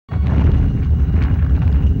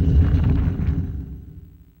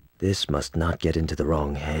This must not get into the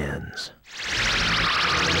wrong hands.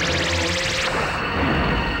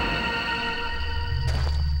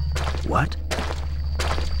 What?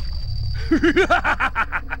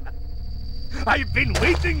 I've been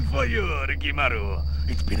waiting for you, Rikimaru.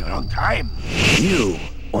 It's been a long time. You,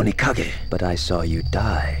 Onikage. But I saw you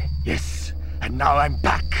die. Yes, and now I'm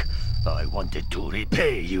back. I wanted to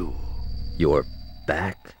repay you. You're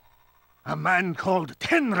back? A man called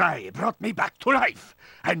Tenrai brought me back to life,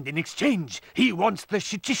 and in exchange, he wants the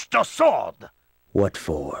Shichisto sword. What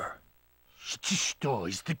for? Shichisto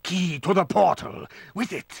is the key to the portal.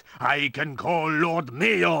 With it, I can call Lord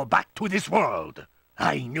Mayo back to this world.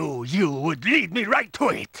 I knew you would lead me right to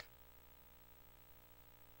it.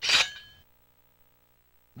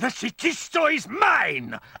 The Shichisto is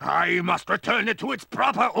mine! I must return it to its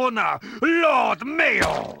proper owner, Lord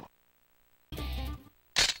Mayo!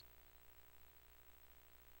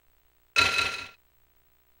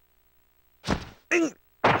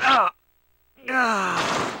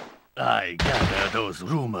 I gather those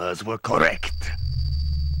rumors were correct.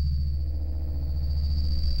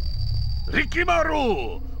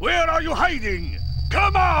 Rikimaru! Where are you hiding?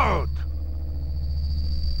 Come out!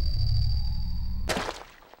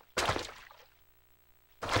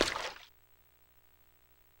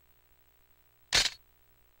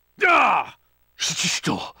 Ah!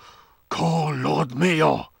 Shichisto! Call Lord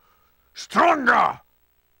Mayo! Stronger!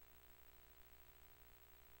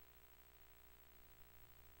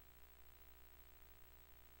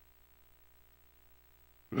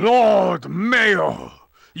 Lord Mayo!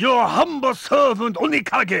 Your humble servant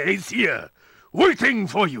Onikage is here, waiting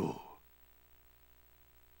for you.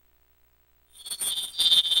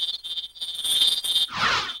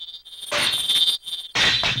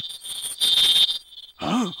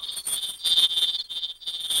 Huh?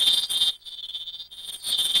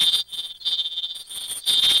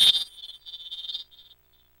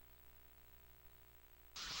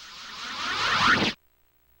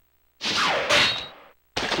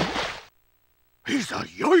 He's a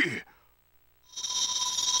yoi!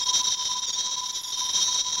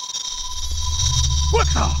 What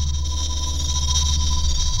the?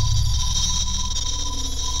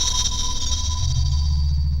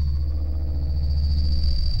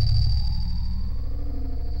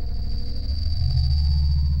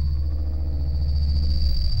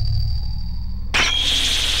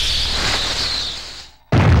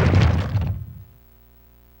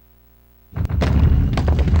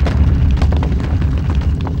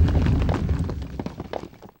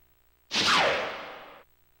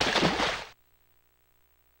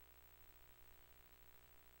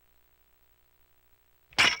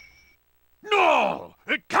 No!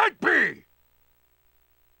 It can't be!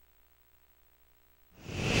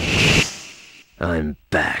 I'm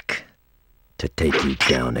back to take you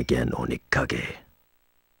down again, Onikage.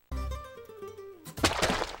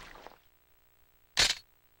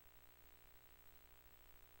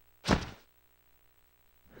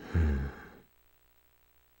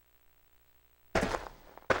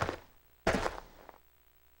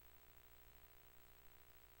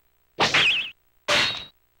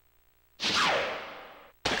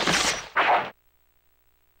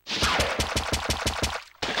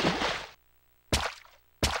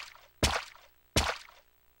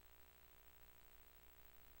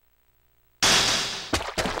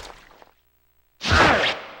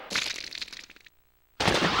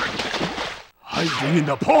 Hiding in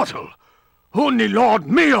the portal? Only Lord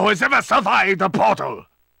Mayo has ever survived the portal!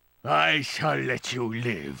 I shall let you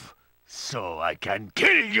live, so I can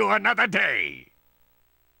kill you another day!